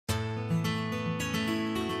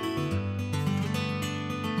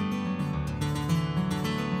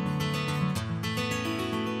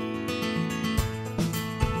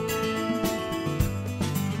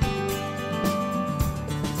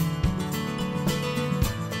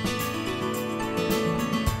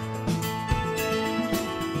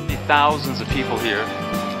thousands of people here.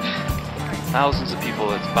 Thousands of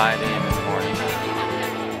people. It's 5 a.m. in the morning.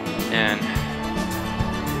 And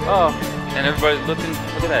and everybody look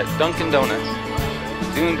at that, Dunkin' Donuts.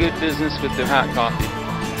 Doing good business with their hot coffee.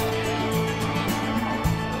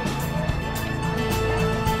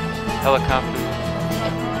 Helicopter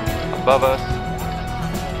above us.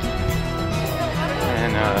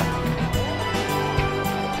 And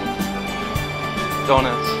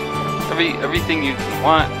donuts. Everything you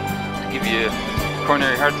want to give you a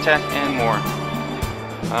coronary heart attack and more.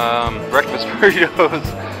 Breakfast burritos.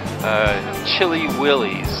 Chili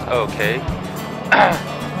Willies. Okay.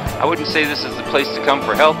 I wouldn't say this is the place to come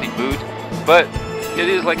for healthy food, but it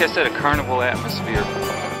is, like I said, a carnival atmosphere.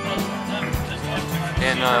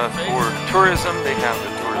 And for tourism, they have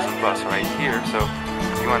the tourism bus right here. So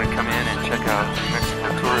if you want to come in and check out New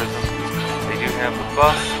Mexico tourism, they do have the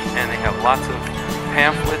bus, and they have lots of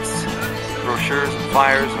pamphlets, brochures, and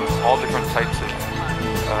flyers of all different types of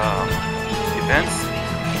events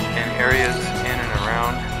and areas in and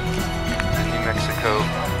around the New Mexico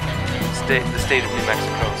state, the state of New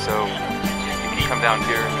Mexico. So you can come down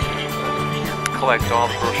here and collect all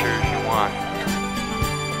the brochures you want.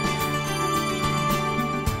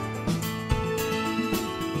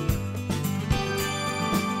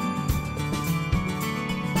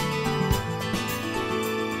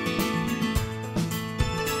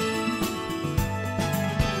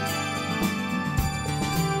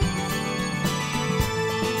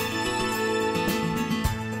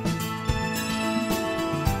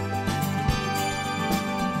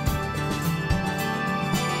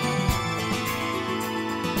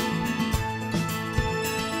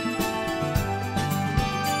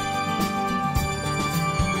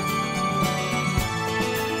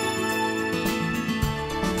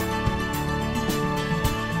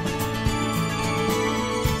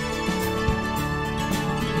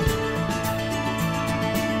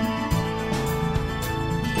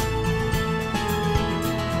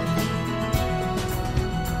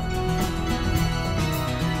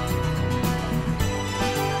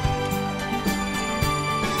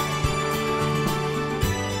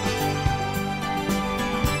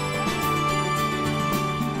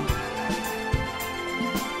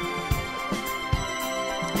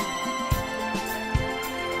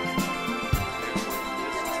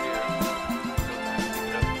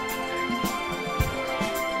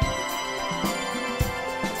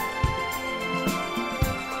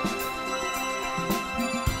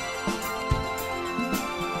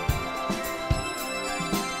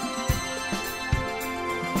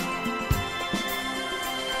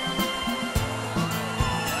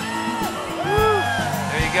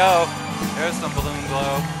 Go. There's some balloon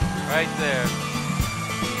glow right there.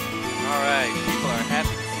 All right, people are happy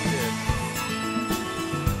to see this.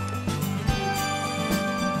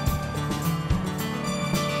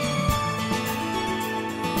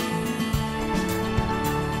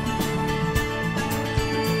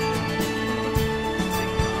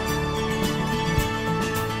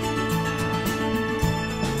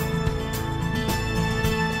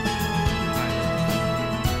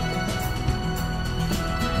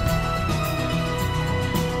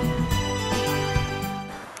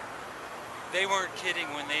 They weren't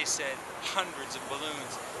kidding when they said hundreds of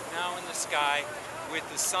balloons now in the sky with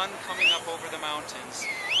the sun coming up over the mountains.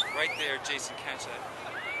 Right there, Jason, catch that.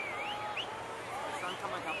 The sun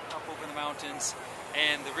coming up over the mountains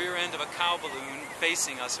and the rear end of a cow balloon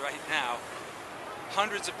facing us right now.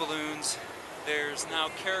 Hundreds of balloons. There's now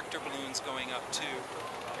character balloons going up too.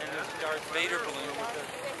 And there's a Darth Vader balloon with the,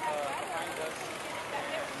 behind us,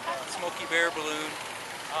 and Smokey Bear balloon.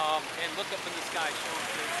 And look up in the sky, showing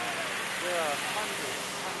there are hundreds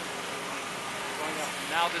going up.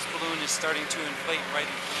 Now this balloon is starting to inflate right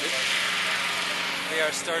in front of us. They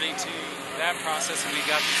are starting to that process, and we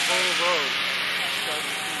got this whole road starting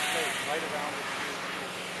to inflate right around it.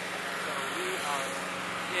 So we are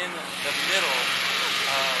in the middle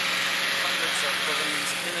of hundreds of balloons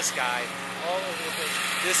in the sky all over the place.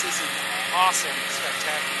 This is an awesome,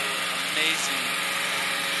 spectacular, amazing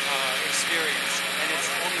experience, and it's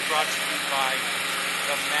only brought to you by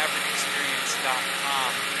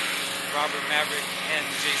themaverickexperience.com. Robert Maverick and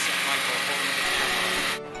Jason Michael holding the camera.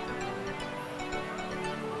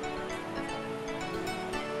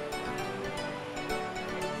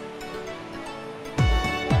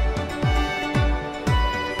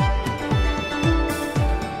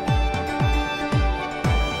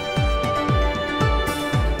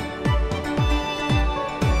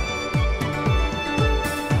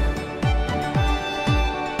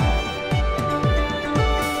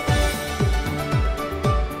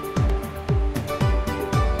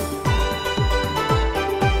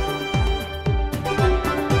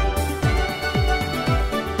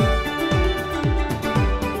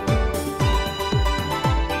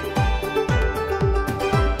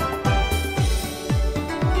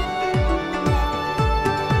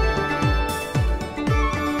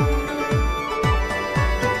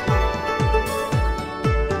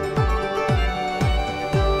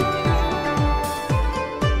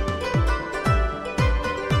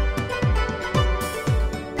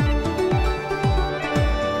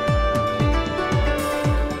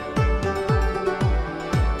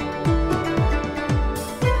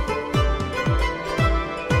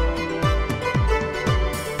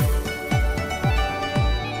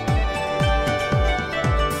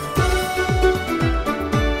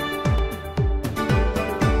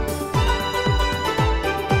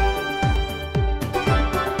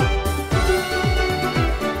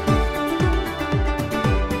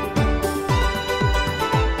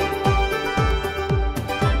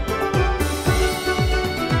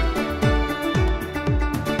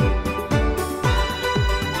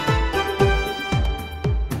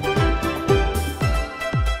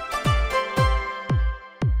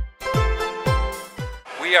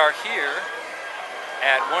 We are here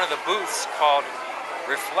at one of the booths called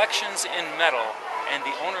Reflections in Metal, and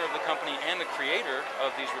the owner of the company and the creator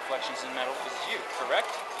of these Reflections in Metal is you, correct?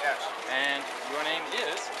 Yes. And your name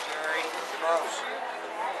is? Jerry Gross.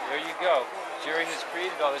 There you go. Jerry has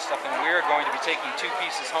created all this stuff, and we're going to be taking two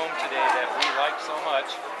pieces home today that we like so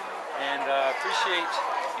much. And appreciate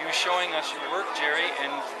you showing us your work, Jerry.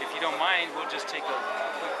 And if you don't mind, we'll just take a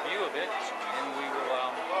quick view of it, and we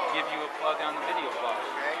will give you a plug on the video blog.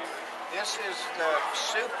 Okay. This is the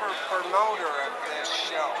super promoter of this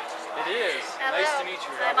show. It is. Hello. Nice to meet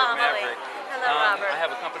you, I'm Robert Amelie. Maverick. Hello, Robert. I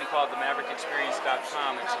have a company called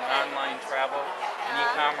themaverickexperience.com. It's an online travel and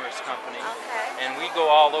e-commerce company. Okay. And we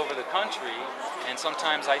go all over the country, and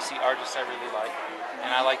sometimes I see artists I really like,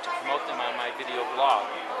 and I like to promote them on my video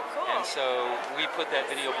blog. And so we put that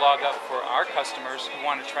video blog up for our customers who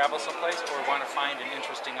want to travel someplace or want to find an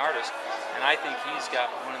interesting artist. And I think he's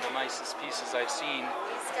got one of the nicest pieces I've seen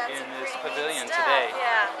in this pavilion today.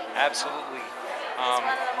 Yeah. Absolutely. It's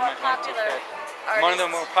one of the more popular artists. One of the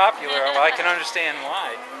more popular. Well, I can understand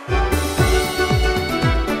why.